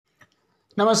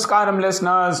Namaskaram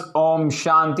listeners, Om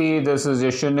Shanti. This is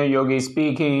Yashuna Yogi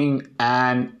speaking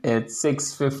and it's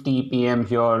 6:50 p.m.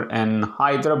 here in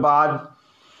Hyderabad.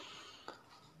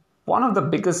 One of the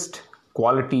biggest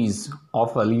qualities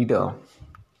of a leader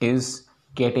is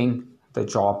getting the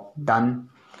job done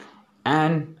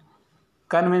and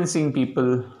convincing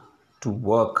people to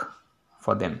work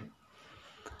for them.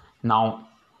 Now,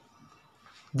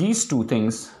 these two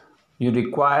things you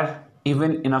require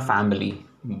even in a family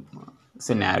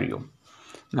scenario.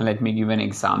 Now, let me give an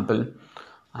example.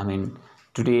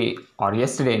 Today or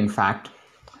yesterday, in fact,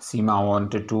 Seema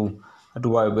wanted to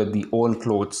do away with the old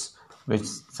clothes which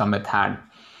Samit had,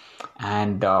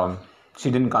 and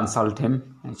she didn't consult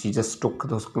him, and she just took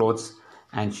those clothes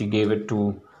and she gave it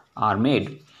to our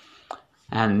maid.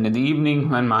 And in the evening,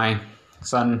 when my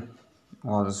son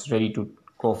was ready to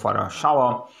go for a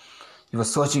shower, he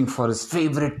was searching for his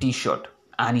favorite t-shirt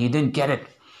and he didn't get it.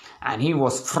 And he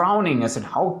was frowning. I said,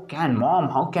 how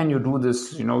can you do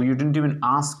this? You didn't even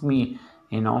ask me,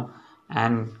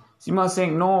 And Seema was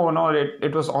saying, no,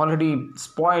 it was already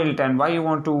spoiled. And why you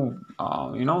want to,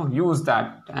 use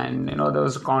that? And, there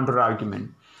was a counter argument.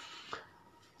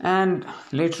 And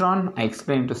later on, I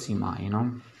explained to Seema,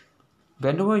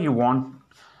 whenever you want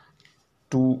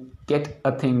to get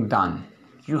a thing done,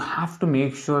 you have to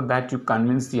make sure that you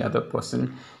convince the other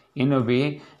person in a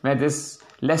way where there's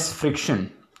less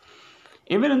friction.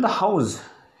 Even in the house,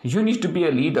 you need to be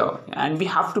a leader and we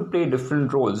have to play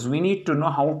different roles. We need to know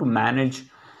how to manage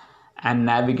and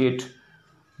navigate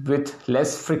with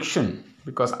less friction,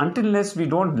 because unless we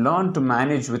don't learn to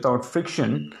manage without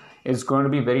friction, it's going to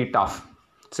be very tough.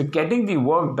 So getting the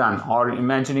work done, or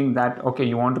imagining that, okay,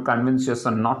 you want to convince your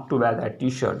son not to wear that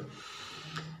t-shirt,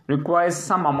 requires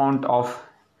some amount of,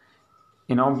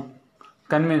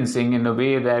 convincing in a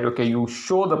way that, okay, you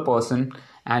show the person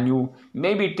and you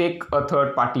maybe take a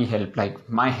third party help, like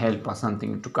my help or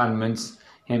something, to convince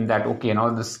him that, okay, now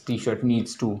this t-shirt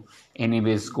needs to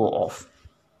anyways go off.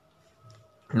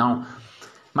 Now,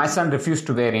 my son refused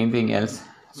to wear anything else,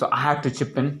 so I had to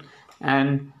chip in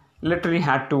and literally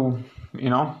had to,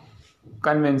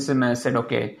 convince him. And I said,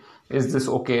 okay, is this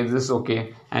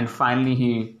okay? And finally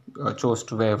he chose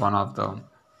to wear one of the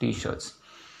t-shirts.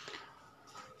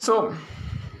 So,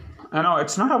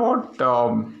 it's not about...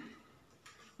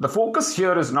 the focus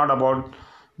here is not about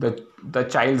the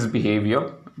child's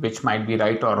behavior, which might be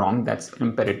right or wrong, that's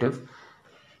imperative.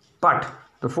 But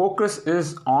the focus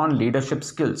is on leadership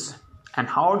skills. And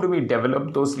how do we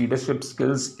develop those leadership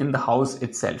skills in the house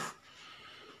itself?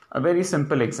 A very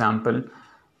simple example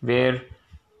where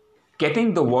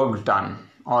getting the work done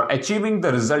or achieving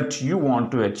the result you want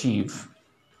to achieve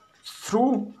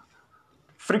through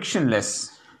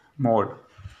frictionless mode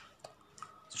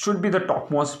should be the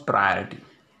topmost priority.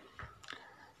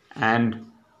 And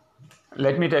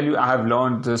let me tell you, I have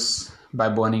learned this by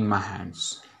burning my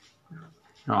hands.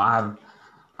 I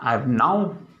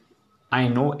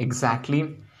know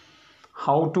exactly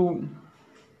how to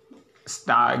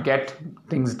get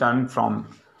things done from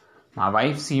my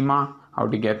wife Seema, how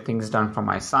to get things done from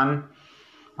my son,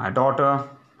 my daughter,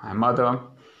 my mother.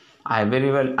 I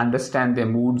very well understand their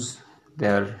moods,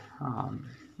 their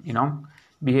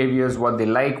behaviors, what they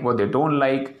like, what they don't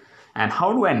like. And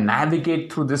how do I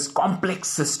navigate through this complex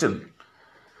system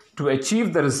to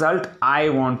achieve the result I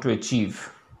want to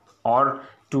achieve, or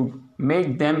to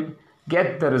make them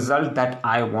get the result that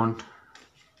I want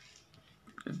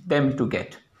them to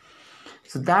get?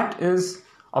 So that is,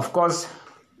 of course,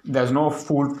 there's no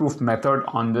foolproof method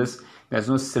on this. There's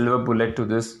no silver bullet to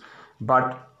this.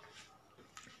 But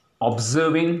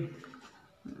observing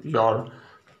your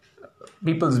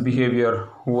people's behavior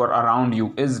who are around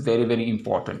you is very, very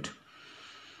important.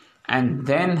 And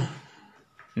then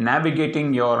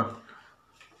navigating your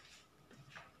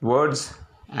words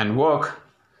and work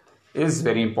is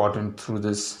very important through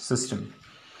this system.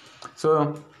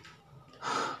 So,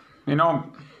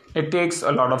 it takes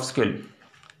a lot of skill,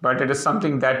 but it is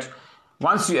something that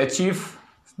once you achieve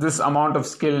this amount of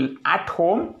skill at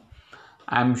home,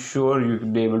 I'm sure you'll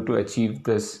be able to achieve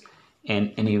this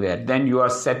in anywhere. Then you are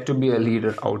set to be a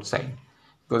leader outside.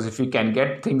 Because if you can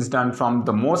get things done from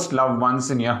the most loved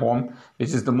ones in your home,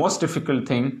 which is the most difficult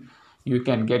thing, you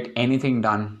can get anything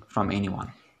done from anyone.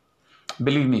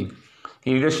 Believe me,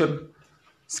 leadership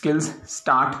skills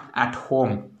start at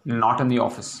home, not in the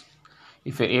office.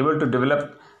 If you're able to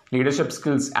develop leadership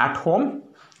skills at home,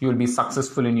 you'll be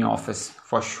successful in your office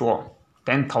for sure,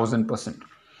 10,000%.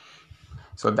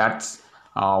 So that's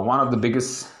one of the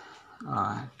biggest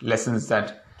lessons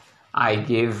that I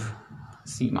gave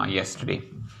Seema yesterday.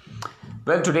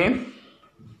 Well, today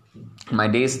My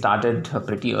day started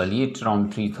pretty early, at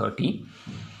around 3:30,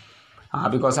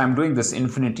 because I'm doing this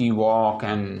infinity walk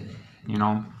and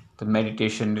the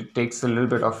meditation. It takes a little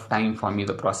bit of time for me,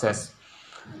 the process.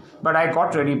 But I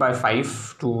got ready by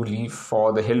 5 to leave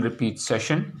for the hill repeat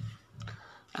session.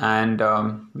 And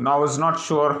I was not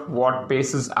sure what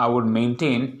paces I would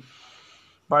maintain,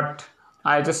 but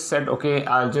I just said, okay,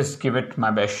 I'll just give it my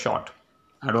best shot.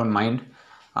 I don't mind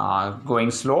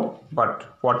going slow,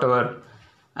 but whatever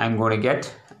I'm going to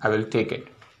get, I will take it.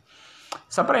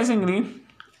 Surprisingly,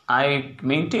 I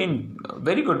maintained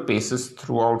very good paces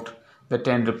throughout the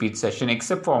 10 repeat session,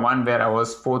 except for one where I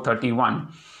was 4:31.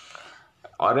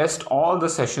 Rest all the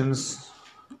sessions,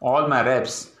 all my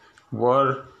reps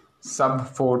were sub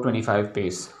 4:25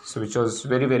 pace, so which was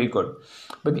very, very good.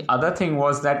 But the other thing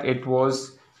was that it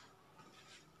was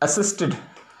assisted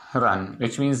run,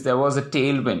 which means there was a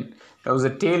tailwind. There was a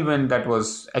tailwind that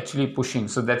was actually pushing.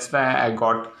 So that's why I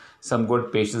got some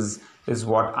good paces, is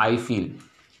what I feel,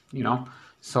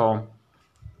 So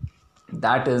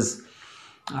that is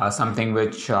something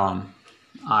which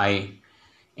I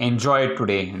enjoyed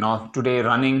today. Today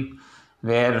running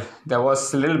where there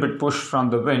was a little bit push from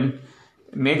the wind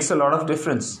makes a lot of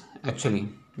difference, actually,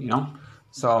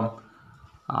 So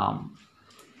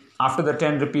after the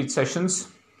 10 repeat sessions,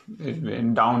 it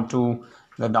went down to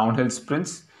the downhill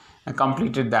sprints. I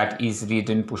completed that easily,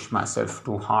 didn't push myself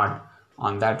too hard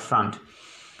on that front,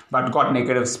 but got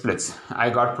negative splits. I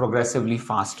got progressively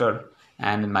faster,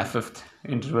 and in my 5th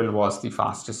interval was the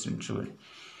fastest interval.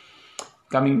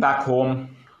 Coming back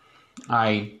home,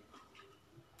 I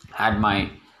had my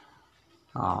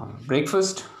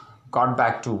breakfast, got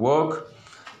back to work,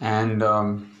 and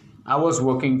I was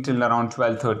working till around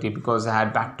 12:30 because I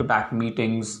had back-to-back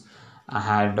meetings. I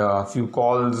had a few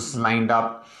calls lined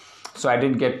up, so I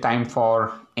didn't get time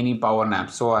for any power nap.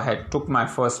 So I had took my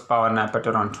first power nap at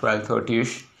around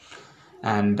 12:30ish,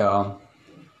 and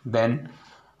then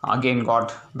again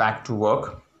got back to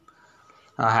work.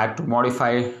 I had to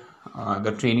modify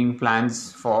the training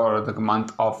plans for the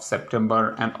month of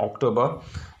September and October,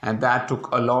 and that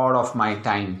took a lot of my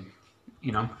time,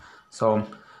 So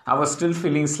I was still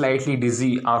feeling slightly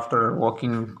dizzy after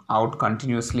working out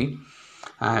continuously.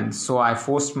 And so I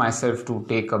forced myself to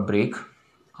take a break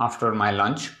after my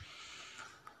lunch.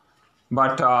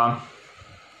 But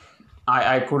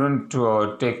I couldn't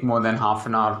take more than half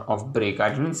an hour of break. I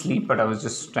didn't sleep, but I was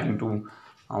just trying to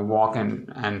walk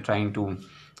and trying to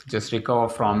just recover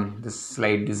from this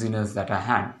slight dizziness that I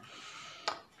had.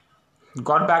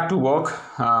 Got back to work.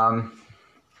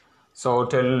 So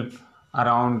till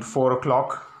around 4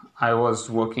 o'clock, I was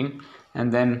working.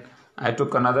 And then I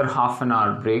took another half an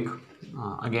hour break.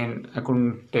 Again, I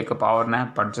couldn't take a power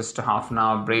nap, but just a half an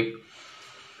hour break.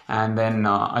 And then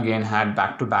again had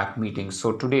back-to-back meetings.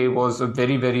 So today was a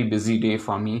very, very busy day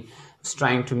for me. I was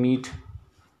trying to meet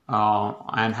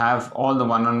and have all the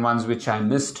one-on-ones which I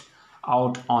missed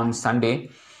out on Sunday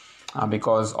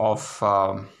because of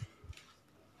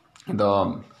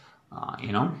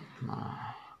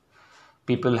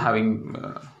people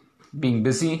being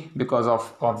busy because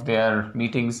of their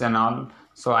meetings and all.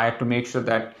 So I had to make sure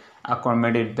that I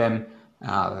accommodate them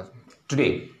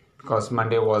today, because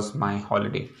Monday was my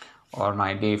holiday or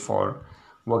my day for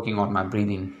working on my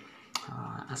breathing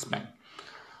aspect.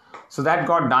 So that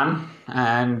got done,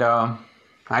 and I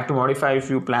had to modify a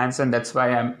few plans, and that's why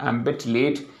I'm a bit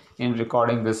late in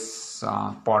recording this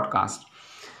podcast.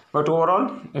 But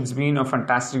overall, it's been a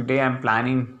fantastic day. I'm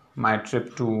planning my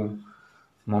trip to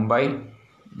Mumbai.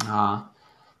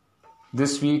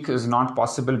 This week is not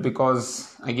possible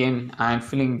because, again, I'm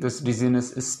feeling this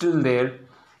dizziness is still there,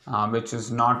 which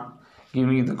is not giving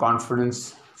me the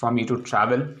confidence for me to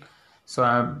travel. So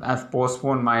I've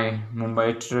postponed my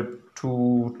Mumbai trip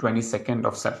to 22nd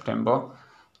of September,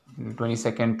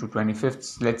 22nd to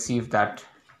 25th. Let's see if that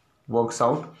works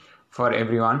out for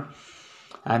everyone.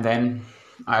 And then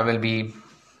I will be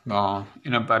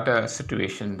in a better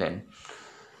situation then.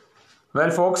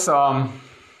 Well, folks,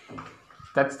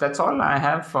 that's all I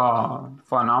have for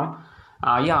now.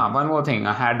 One more thing.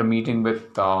 I had a meeting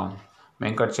with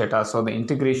Venkat Cheta, so the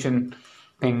integration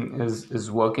thing is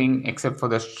working except for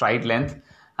the stride length.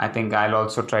 I think I'll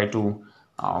also try to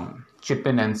chip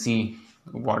in and see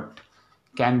what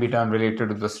can be done related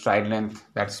to the stride length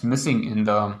that's missing in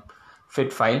the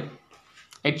fit file.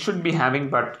 It should be having,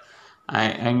 but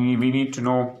we need to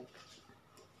know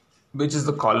which is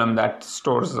the column that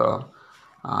stores the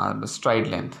stride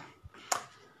length.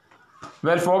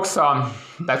 Well, folks,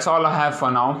 that's all I have for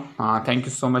now. Thank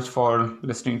you so much for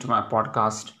listening to my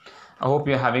podcast. I hope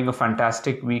you're having a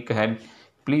fantastic week ahead.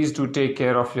 Please do take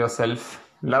care of yourself.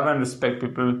 Love and respect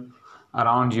people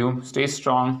around you. Stay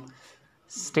strong,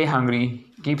 stay hungry,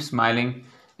 keep smiling,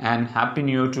 and Happy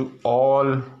New Year to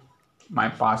all my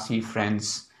Parsi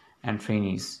friends and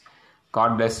trainees.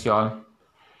 God bless you all.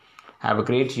 Have a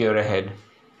great year ahead.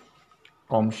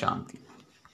 Om Shanti.